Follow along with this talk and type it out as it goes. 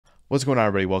What's going on,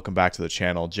 everybody? Welcome back to the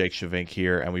channel. Jake Shavink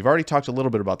here, and we've already talked a little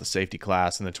bit about the safety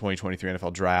class in the 2023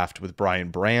 NFL Draft with Brian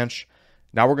Branch.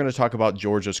 Now we're going to talk about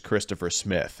Georgia's Christopher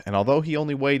Smith, and although he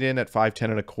only weighed in at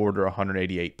 5'10 and a quarter,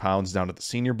 188 pounds down at the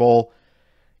Senior Bowl,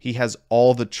 he has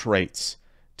all the traits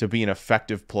to be an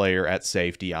effective player at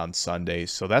safety on Sundays.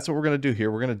 So that's what we're going to do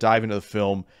here. We're going to dive into the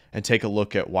film and take a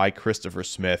look at why Christopher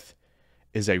Smith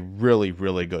is a really,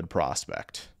 really good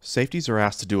prospect. Safeties are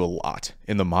asked to do a lot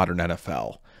in the modern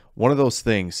NFL. One of those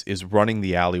things is running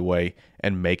the alleyway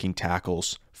and making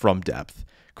tackles from depth.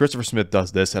 Christopher Smith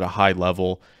does this at a high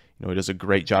level. He does a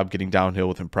great job getting downhill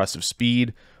with impressive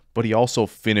speed, but he also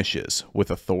finishes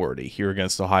with authority here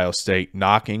against Ohio State,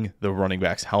 knocking the running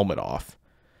back's helmet off.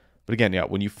 But again,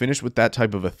 when you finish with that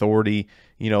type of authority,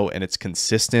 and it's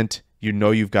consistent,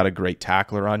 you've got a great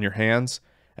tackler on your hands,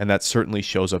 and that certainly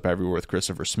shows up everywhere with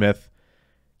Christopher Smith.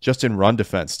 Just in run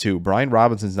defense, too. Brian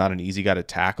Robinson's not an easy guy to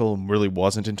tackle and really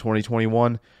wasn't in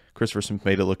 2021. Christopher Smith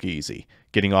made it look easy,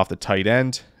 getting off the tight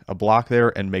end, a block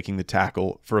there, and making the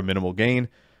tackle for a minimal gain.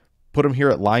 Put him here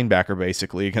at linebacker,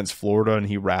 basically, against Florida, and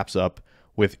he wraps up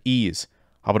with ease.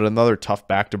 How about another tough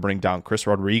back to bring down? Chris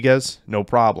Rodriguez? No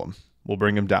problem. We'll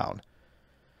bring him down.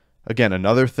 Again,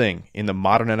 another thing in the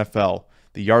modern NFL,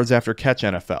 the yards after catch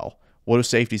NFL. What do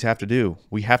safeties have to do?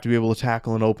 We have to be able to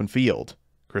tackle an open field.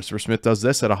 Christopher Smith does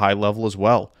this at a high level as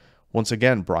well. Once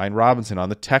again, Brian Robinson on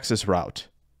the Texas route.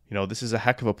 This is a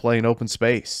heck of a play in open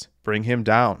space. Bring him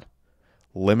down.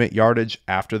 Limit yardage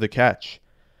after the catch.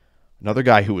 Another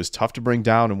guy who was tough to bring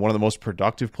down and one of the most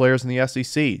productive players in the SEC,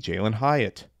 Jalin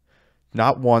Hyatt.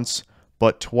 Not once,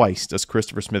 but twice does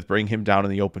Christopher Smith bring him down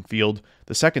in the open field.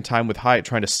 The second time with Hyatt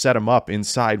trying to set him up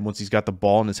inside once he's got the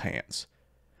ball in his hands.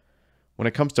 When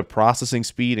it comes to processing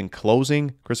speed and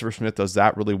closing, Christopher Smith does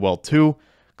that really well too.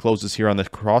 Closes here on the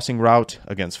crossing route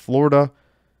against Florida.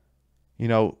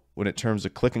 When it terms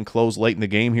of click and close late in the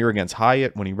game here against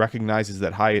Hyatt, when he recognizes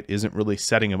that Hyatt isn't really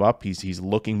setting him up, he's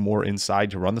looking more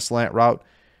inside to run the slant route.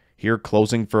 Here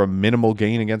closing for a minimal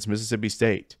gain against Mississippi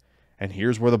State. And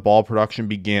here's where the ball production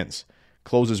begins.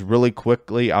 Closes really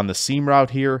quickly on the seam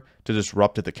route here to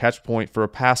disrupt at the catch point for a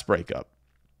pass breakup.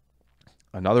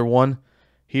 Another one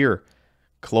here.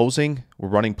 Closing, we're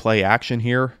running play action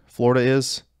here. Florida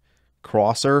is.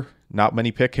 Crosser, not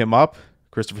many pick him up.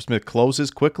 Christopher Smith closes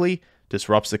quickly,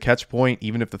 disrupts the catch point,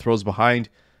 even if the throw's behind.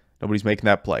 Nobody's making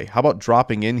that play. How about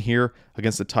dropping in here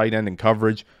against the tight end in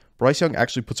coverage? Bryce Young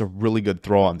actually puts a really good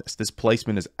throw on this. This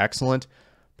placement is excellent,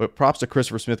 but props to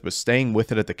Christopher Smith with staying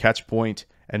with it at the catch point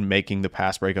and making the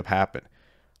pass breakup happen.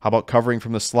 How about covering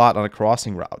from the slot on a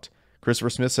crossing route?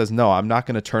 Christopher Smith says, no, I'm not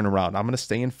going to turn around. I'm going to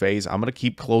stay in phase. I'm going to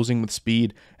keep closing with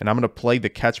speed, and I'm going to play the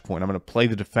catch point. I'm going to play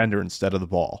the defender instead of the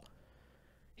ball.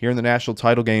 Here in the national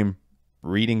title game,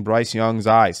 reading Bryce Young's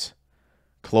eyes.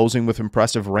 Closing with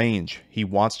impressive range. He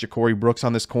wants Ja'Cory Brooks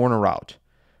on this corner route.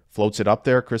 Floats it up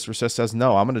there. Christopher Smith says,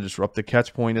 no, I'm going to disrupt the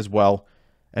catch point as well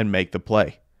and make the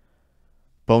play.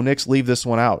 Bo Nix leave this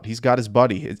one out. He's got his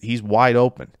buddy. He's wide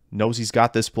open. Knows he's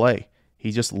got this play.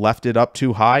 He just left it up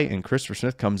too high, and Christopher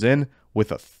Smith comes in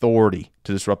with authority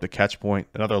to disrupt the catch point.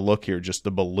 Another look here, just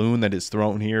the balloon that is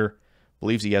thrown here.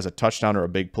 Believes he has a touchdown or a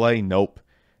big play. Nope.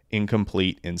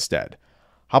 Incomplete instead.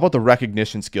 How about the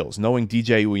recognition skills? Knowing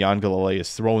DJ Uiagalelei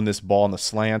is throwing this ball on the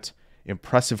slant,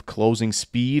 impressive closing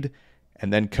speed,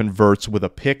 and then converts with a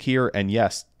pick here, and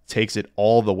yes, takes it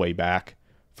all the way back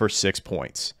for 6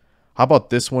 points. How about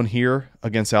this one here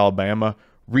against Alabama?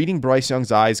 Reading Bryce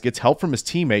Young's eyes, gets help from his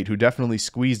teammate who definitely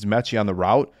squeezed Mechie on the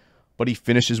route, but he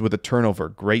finishes with a turnover.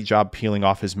 Great job peeling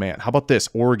off his man. How about this?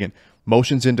 Oregon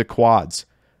motions into quads.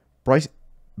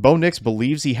 Bo Nix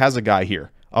believes he has a guy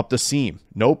here. Up the seam.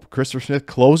 Nope. Christopher Smith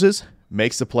closes,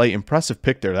 makes the play. Impressive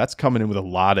pick there. That's coming in with a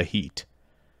lot of heat.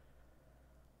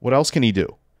 What else can he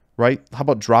do? Right? How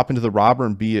about drop into the robber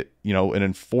and be, an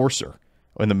enforcer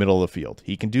in the middle of the field?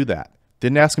 He can do that.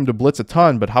 Didn't ask him to blitz a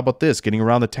ton, but how about this? Getting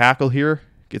around the tackle here.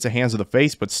 Gets a hands to the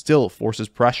face, but still forces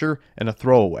pressure and a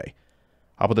throwaway.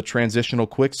 How about the transitional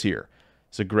quicks here?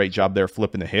 It's a great job there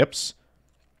flipping the hips.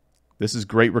 This is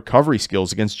great recovery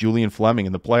skills against Julian Fleming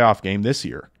in the playoff game this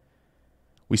year.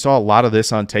 We saw a lot of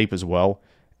this on tape as well,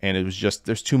 and it was just,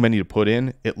 there's too many to put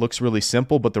in. It looks really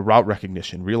simple, but the route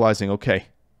recognition, realizing, okay,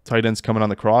 tight end's coming on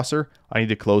the crosser, I need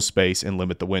to close space and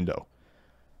limit the window.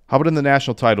 How about in the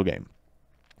national title game?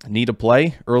 Need a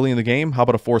play early in the game? How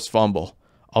about a forced fumble?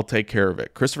 I'll take care of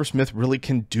it. Christopher Smith really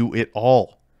can do it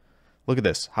all. Look at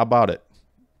this. How about it?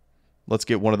 Let's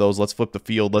get one of those. Let's flip the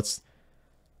field. Let's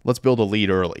build a lead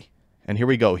early. And here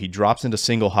we go. He drops into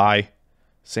single high.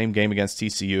 Same game against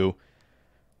TCU.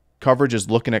 coverage is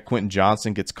looking at Quentin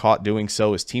Johnston, gets caught doing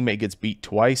so. His teammate gets beat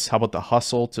twice. How about the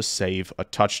hustle to save a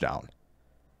touchdown?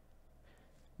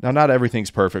 Now, not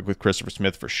everything's perfect with Christopher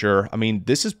Smith for sure. I mean,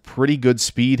 this is pretty good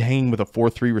speed hanging with a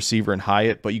 4-3 receiver in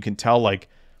Hyatt, but you can tell, like,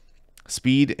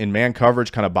 speed in man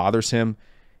coverage kind of bothers him.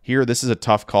 Here, this is a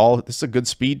tough call. This is a good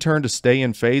speed turn to stay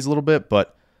in phase a little bit,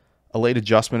 but a late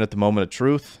adjustment at the moment of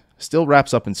truth. Still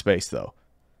wraps up in space, though.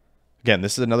 Again,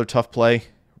 this is another tough play.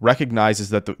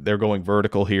 Recognizes that they're going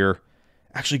vertical here.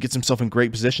 Actually gets himself in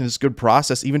great position. This is good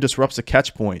process. Even disrupts the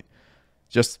catch point.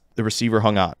 Just the receiver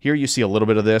hung on. Here you see a little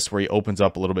bit of this where he opens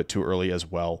up a little bit too early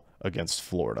as well against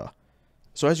Florida.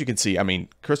 So as you can see, I mean,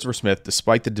 Christopher Smith,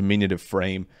 despite the diminutive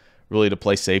frame, really to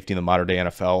play safety in the modern day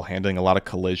NFL, handling a lot of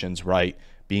collisions, right?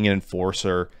 Being an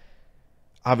enforcer.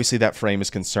 Obviously, that frame is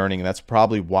concerning, and that's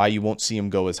probably why you won't see him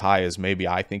go as high as maybe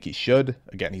I think he should.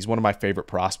 Again, he's one of my favorite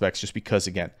prospects just because,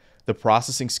 again, the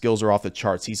processing skills are off the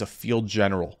charts. He's a field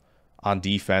general on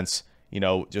defense, you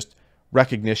know, just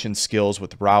recognition skills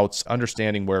with routes,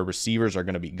 understanding where receivers are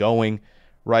going to be going,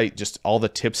 right? Just all the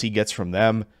tips he gets from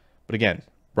them. But again,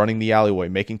 running the alleyway,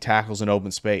 making tackles in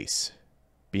open space,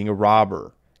 being a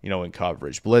robber, you know, in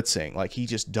coverage, blitzing. Like, he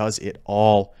just does it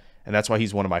all. And that's why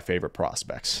he's one of my favorite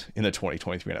prospects in the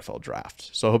 2023 NFL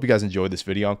Draft. So I hope you guys enjoyed this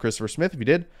video on Christopher Smith. If you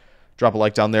did, drop a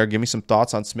like down there. Give me some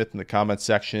thoughts on Smith in the comments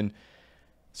section.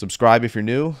 Subscribe if you're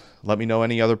new. Let me know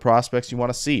any other prospects you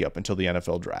want to see up until the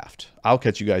NFL Draft. I'll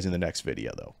catch you guys in the next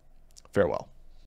video, though. Farewell.